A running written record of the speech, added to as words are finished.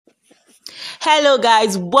Hello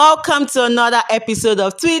guys, welcome to another episode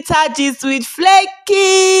of Twitter Gist with Flaky.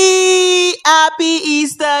 Happy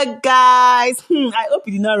Easter, guys. I hope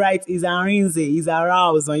you did not write is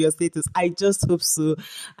aroused on your status. I just hope so.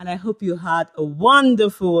 And I hope you had a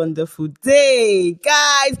wonderful day.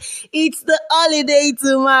 Guys, it's the holiday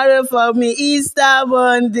tomorrow for me. Easter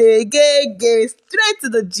Monday. Gay. Straight to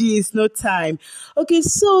the gist, no time. Okay,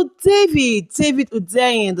 so David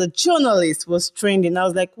Hundeyin, the journalist, was trending. I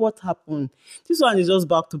was like, what happened? This one is just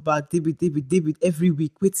back to back. David every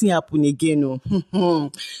week. Waiting happen again.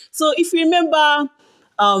 So if you remember,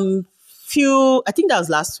 I think that was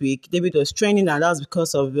last week, David was trending, and that was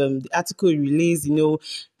because of the article he released,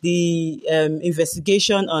 the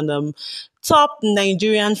investigation on top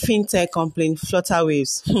Nigerian fintech company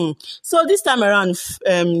Flutterwaves. So this time around,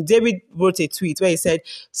 David wrote a tweet where he said,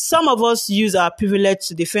 "Some of us use our privilege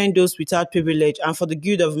to defend those without privilege and for the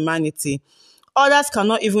good of humanity. Others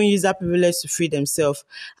cannot even use that privilege to free themselves.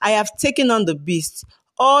 I have taken on the beast.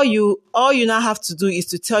 All you now have to do is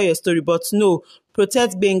to tell your story, but no,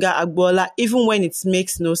 protect Gbenga Agboola even when it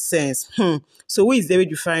makes no sense." So who is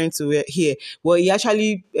David referring to here? Well, he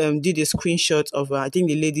actually did a screenshot of, I think,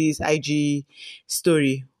 the lady's IG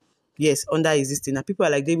story. Yes, under existing. Now people are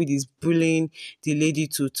like, David is bullying the lady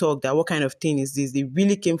to talk. That what kind of thing is this? They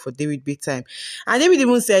really came for David big time. And David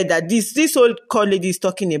even said that this old call lady is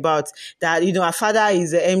talking about that, her father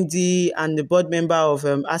is the MD and the board member of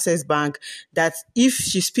Access Bank, that if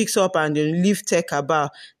she speaks up and leave tech about,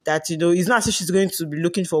 that, it's not as if she's going to be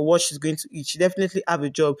looking for what she's going to eat. She definitely have a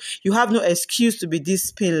job. You have no excuse to be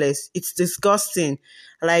this painless. It's disgusting.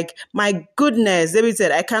 Like, my goodness, David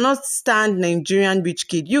said, I cannot stand Nigerian rich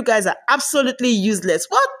kid. You guys are absolutely useless.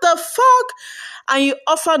 What the fuck? And you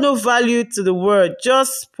offer no value to the world,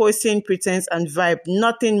 just posing pretense and vibe,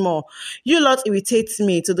 nothing more. You lot irritates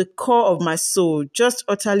me to the core of my soul, just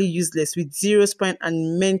utterly useless with zero spine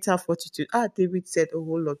and mental fortitude. David said a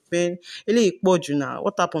whole lot, man.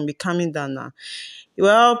 What happened? Be calming down now.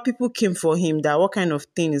 Well, people came for him. That what kind of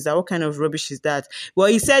thing is that? What kind of rubbish is that? Well,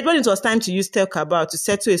 he said when it was time to use Tel Kabal to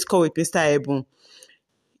settle a score with Mr. Ebun,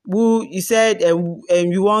 who he said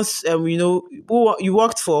you once who you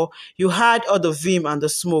worked for, you had all the vim and the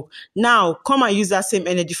smoke. Now come and use that same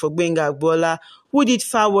energy for Gbenga Agboola, who did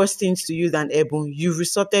far worse things to you than Ebun. You've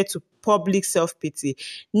resorted to public self-pity.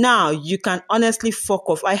 Now you can honestly fuck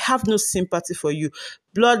off. I have no sympathy for you.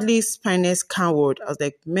 Bloodly, spineless coward. I was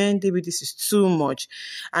like, man, David, this is too much.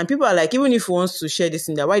 And people are like, even if he wants to share this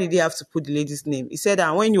in there, why did he have to put the lady's name? He said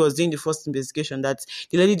that when he was doing the first investigation, that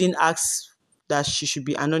the lady didn't ask that she should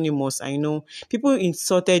be anonymous. And people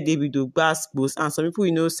insulted David Ogbasbos, and some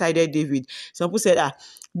people sided David. Some people said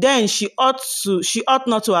then she ought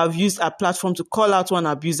not to have used her platform to call out one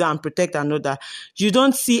abuser and protect another. You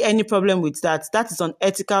don't see any problem with that. That is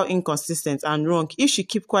unethical, inconsistent, and wrong. If she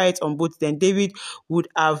keep quiet on both, then David would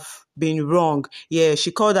have been wrong. Yeah,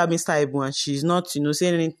 she called her Mr. Ebun, and she's not,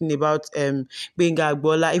 saying anything about Gbenga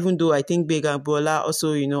Agboola, even though I think Gbenga Agboola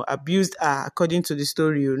also, abused her, according to the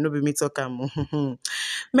story. No be me talking.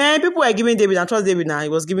 Man, people were giving David, and trust David now, he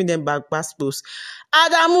was giving them back passports.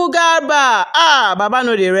 ADAMU Garba, Baba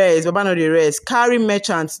no the rest. Carry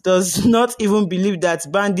merchants does not even believe that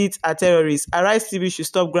bandits are terrorists. Arise TV should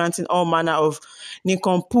stop granting all manner of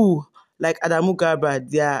nincompoop like ADAMU Garba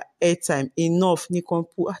their airtime. Enough,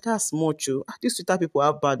 nincompoop. That's much. These Twitter people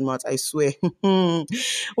have bad mouth, I swear.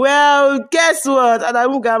 Well, guess what?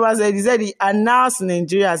 ADAMU Garba said he announced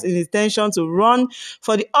Nigeria's intention to run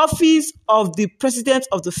for the office of the President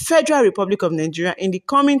of the Federal Republic of Nigeria in the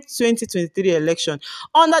coming 2023 election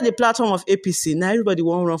under the platform of APC. Now everybody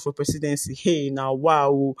won't run for presidency. Hey, now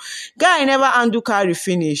wow. Guy never undo carry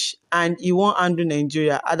finish, and he won't undo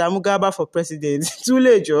Nigeria. ADAMU Garba for president. Too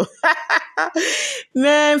late, Joe.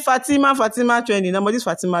 Man, Fatima trending. Now, this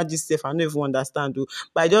Fatima this stuff, I don't even understand, though.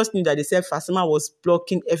 But I just knew that they said Fatima was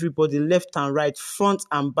blocking everybody left and right, front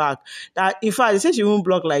and back. That in fact, they said she won't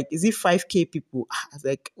block is it 5K people? I was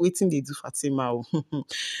like, waiting they do Fatima.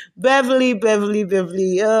 Beverly.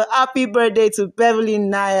 Happy birthday to Beverly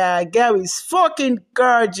Naya. Girl is fucking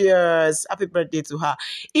gorgeous. Happy birthday to her.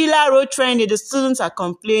 Ilaro trending. The students are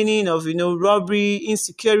complaining of robbery,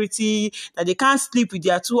 insecurity, that they can't sleep with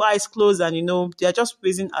their two eyes closed, and they are just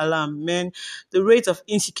raising alarm. Man, the rate of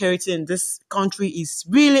insecurity in this country is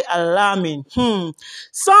really alarming.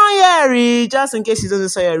 Sanyeri, just in case you don't know,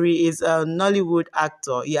 Sanyeri is a Nollywood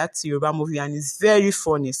actor. He acts Yoruba movie and it's very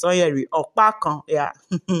funny. Sanyeri, Okpakan, yeah.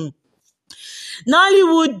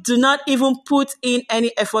 Nollywood do not even put in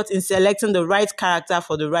any effort in selecting the right character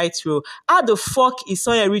for the right role. How the fuck is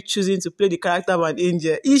Sanyeri choosing to play the character of an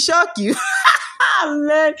angel? He shock you.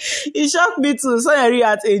 Man, it shocked me too. Sanyeri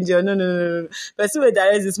at Angel. No. But see where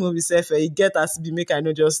direct this movie self, he get us to be make I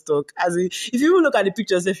know just talk. As in, if you even look at the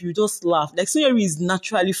pictures, if you just laugh. Like Sanyeri is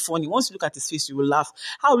naturally funny. Once you look at his face, you will laugh.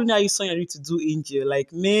 How do you use Sanyeri to do Angel?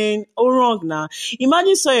 Like, man, all wrong now.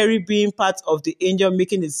 Imagine Sanyeri being part of the Angel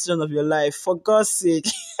making the decision of your life. For God's sake.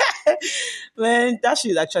 Man, that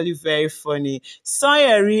shit is actually very funny.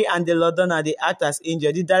 Sanyeri and the Lordana, they act as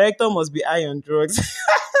Angel. The director must be high on drugs.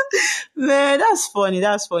 Man, that's funny.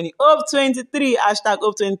 Up 23, hashtag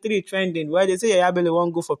up 23 trending. Where they say Yabele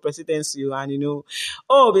won't go for presidency, and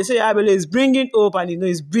they say Yabele is bringing hope and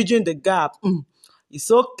he's bridging the gap. It's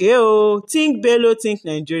okay, oh. Think Bello, think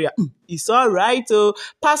Nigeria. It's all right, oh.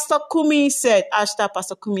 Pastor Kumi said, hashtag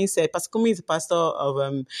Pastor Kumi said. Pastor Kumi is the pastor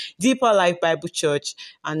of Deeper Life Bible Church.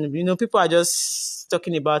 And, people are just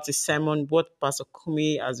talking about his sermon, what Pastor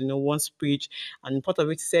Kumi has, once preached. And part of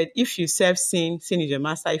it said, if you serve sin, sin is your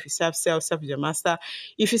master. If you serve self, self is your master.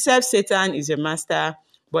 If you serve Satan, is your master.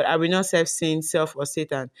 But I will not serve sin, self, or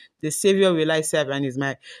Satan. The Savior will I serve and is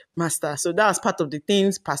my master. So that was part of the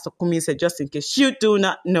things Pastor Kumi said, just in case you do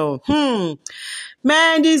not know.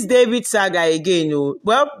 Man, this David saga again.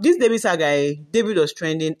 Well, this David saga, David was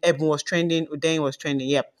trending, Eben was trending, Hundeyin was trending.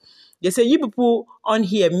 Yep. They say you people on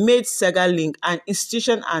here made saga link an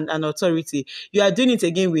institution and an authority. You are doing it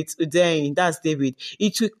again with Hundeyin. That's David.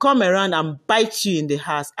 It will come around and bite you in the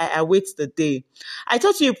ass. I await the day. I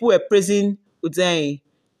thought you people were praising Hundeyin.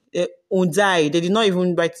 Hundeyin, they did not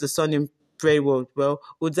even write the surname very well. Well,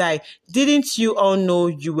 Hundeyin, didn't you all know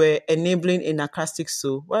you were enabling a narcissistic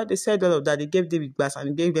soul? Well, they said all of that. They gave David glass and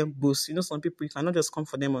they gave them boosts. Some people, you cannot just come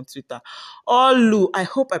for them on Twitter. Olu, I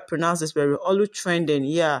hope I pronounced this very well. Olu trending.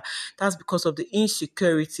 Yeah, that's because of the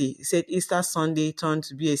insecurity. He said Easter Sunday turned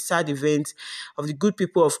to be a sad event of the good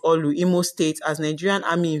people of Olu, Imo State, as Nigerian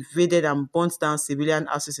army invaded and burnt down civilian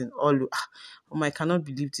houses in Olu. I cannot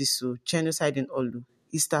believe this. So, genocide in Olu.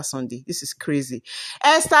 Easter Sunday. This is crazy.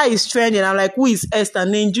 Esther is trending. I'm like, who is Esther?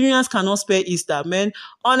 Nigerians cannot spell Easter, man.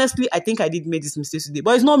 Honestly, I think I did make this mistake today.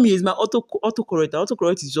 But it's not me. It's my autocorrect.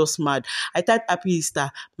 Autocorrect is just mad. I typed Happy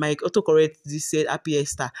Easter. My autocorrect said Happy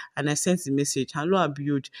Esther. And I sent the message. Hello,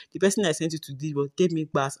 Abiod. The person I sent it to gave me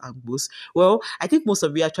bass and boost. Well, I think most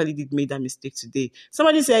of you actually did make that mistake today.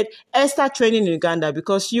 Somebody said, Esther trending in Uganda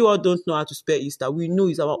because you all don't know how to spell Easter. We know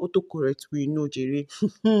it's our autocorrect. We know, Jerry.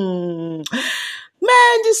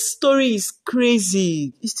 Man, this story is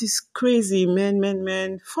crazy. It is crazy,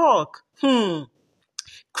 man. Fuck.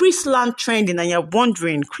 Chrisland trending, and you're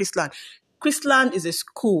wondering, Chrisland. Chrisland is a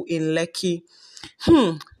school in Lekki.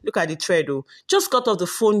 Look at the thread, though. Just got off the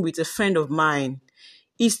phone with a friend of mine.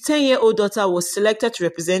 His 10-year-old daughter was selected to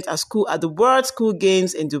represent her school at the World School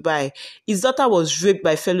Games in Dubai. His daughter was raped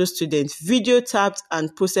by fellow students, video tapped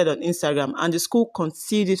and posted on Instagram, and the school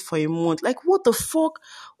concealed it for a month. Like, what the fuck?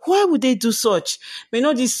 Why would they do such?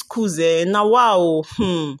 These schools, now wow.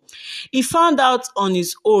 He found out on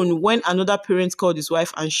his own when another parent called his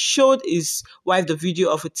wife and showed his wife the video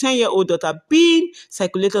of a 10-year-old daughter being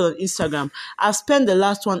circulated on Instagram. I've spent the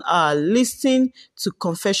last 1 hour listening to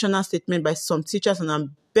confessional statement by some teachers, and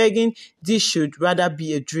I'm begging this should rather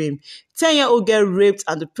be a dream. 10-year-old girl raped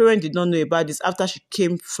and the parent did not know about this after she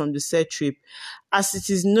came from the said trip. As it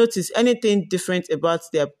is noticed, anything different about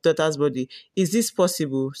their daughter's body. Is this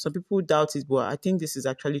possible? Some people doubt it, but I think this is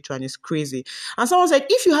actually true and it's crazy. And someone said,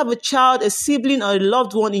 if you have a child, a sibling, or a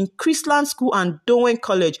loved one in Chrisland School and Dowen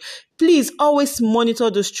College, please always monitor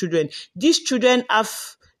those children. These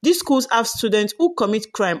schools have students who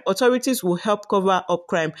commit crime. Authorities will help cover up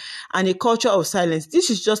crime and a culture of silence. This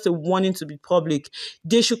is just a warning to the public.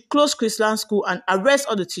 They should close Chrisland School and arrest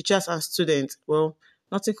all the teachers and students. Well,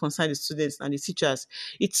 nothing concerns the students and the teachers.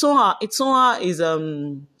 Itonha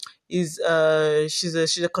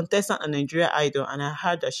she's a contestant on Nigeria Idol, and I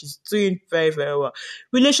heard that she's doing very, very well.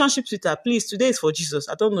 Relationship Twitter, please. Today is for Jesus.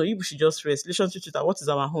 I don't know. You should just rest. Relationship Twitter, what is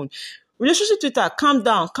our own? Relationship Twitter, calm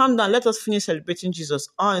down. Let us finish celebrating Jesus.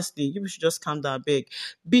 Honestly, you should just calm down, beg.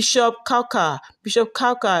 Bishop Kauka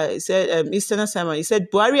said, Eastern Simon, he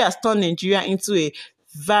said, Buhari has turned Nigeria into a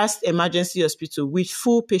vast emergency hospital with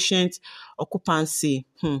full patient occupancy.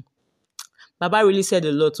 Baba really said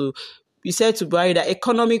a lot. You said to Buhari that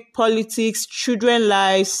economic, politics, children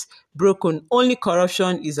lives broken. Only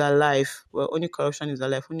corruption is alive. Well, only corruption is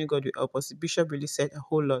alive. Only God will help us. The bishop really said a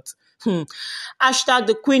whole lot. Hashtag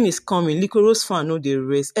the queen is coming. Licoros fan know they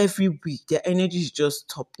race every week. Their energy is just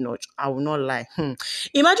top notch. I will not lie.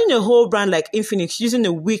 Imagine a whole brand like Infinix using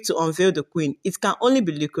a week to unveil the queen. It can only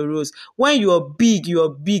be Licoros. When you are big,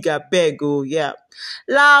 I beg. Oh yeah.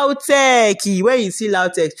 Lautech. When you see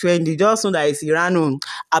Lautech trendy, just know that it's Irano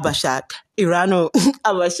Abasha. Irano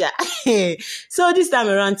Abasha. So this time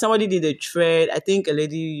around, somebody did a thread. I think a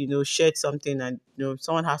lady, shared something, and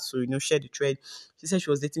someone has to, share the thread. She said she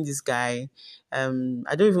was dating this guy. I can't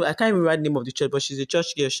even remember the name of the church, but she's a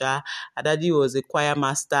church girl. Her daddy was a choir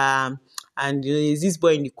master, and there's this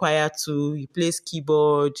boy in the choir too. He plays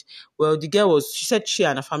keyboard. Well, she said she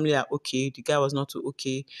and her family are okay. The guy was not too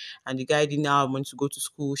okay, and the guy didn't now want to go to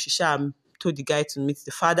school. She told the guy to meet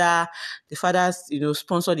the father. The father's,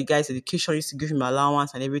 sponsored the guy's education, used to give him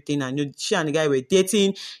allowance and everything. And she and the guy were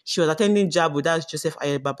dating. She was attending JABU, that's Joseph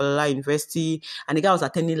Babalola University, and the guy was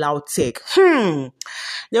attending Lautech.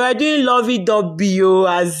 They were doing lovey-dovey,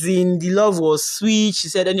 as in the love was sweet. She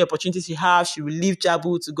said any opportunity she have, she will leave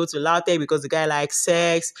JABU to go to Lautech because the guy likes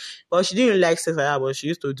sex. But she didn't really like sex like that, but she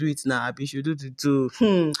used to do it now. She do.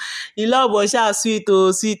 The love was sweet,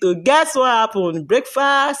 sweet. Guess what happened?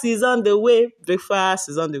 Breakfast is on the way.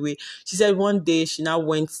 She said one day she now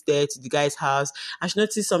went there to the guy's house, and she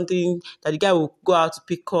noticed something that the guy will go out to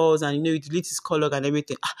pick calls, and he deletes his call log and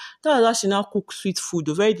everything. That was how she now cooked sweet food,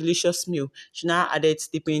 a very delicious meal. She now added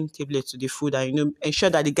sleeping tablet to the food and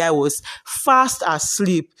ensured that the guy was fast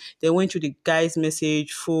asleep. They went through the guy's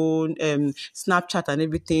message, phone, Snapchat and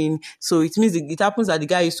everything. So it means it happens that the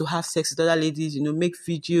guy used to have sex with other ladies, make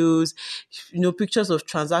videos, pictures of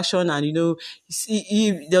transaction, and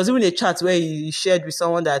there was even a chat where he shared with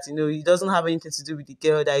someone that he doesn't have anything to do with the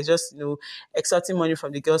girl, that is just extorting money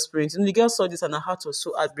from the girl's parents. The girl saw this and her heart was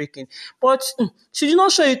so heartbreaking. But she did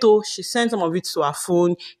not show it though. She sent some of it to her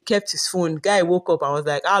phone, kept his phone. Guy woke up and was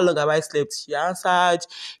like, "How long have I slept?" She answered.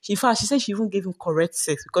 She said she even gave him correct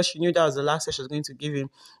sex because she knew that was the last sex she was going to give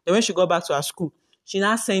him. Then when she got back to her school, she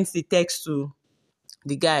now sent the text to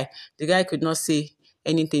the guy. The guy could not say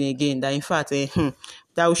anything again. That in fact,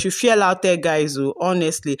 that we should fear Lautech guys,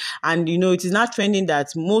 honestly. And it is not trending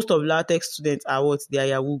that most of Lautech students are what? They are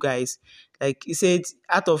Yahoo guys. Like he said,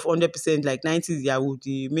 out of 100%, like 90 is Yahoo.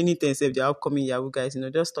 The many things of the upcoming Yahoo guys,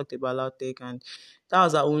 just talked about Lautech, and that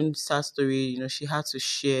was her own sad story. She had to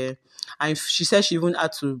share, and she said she even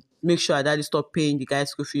had to make sure her daddy stopped paying the guy's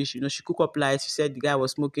school fees. She cooked up lies. She said the guy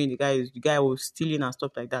was smoking, the guy was stealing and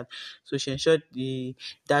stuff like that. So she ensured the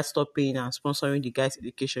dad stopped paying and sponsoring the guy's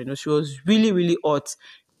education. She was really, really hot.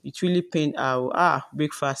 It really pained her.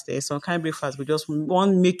 Breakfast. Some kind of breakfast, but just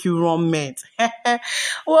won't make you run mint.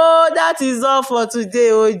 Well, that is all for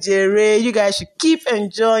today, Jere. You guys should keep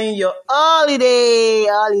enjoying your holiday.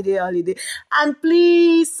 And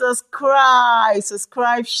please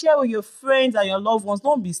subscribe, share with your friends and your loved ones.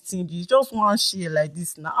 Don't be stingy. Just one share like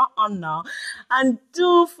this now. Now. And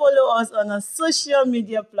do follow us on our social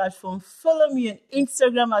media platform. Follow me on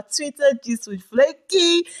Instagram at Twitter, Gist with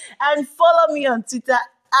Flaky, and follow me on Twitter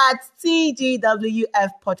at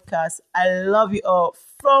TGWF Podcast. I love you all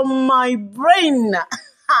from my brain.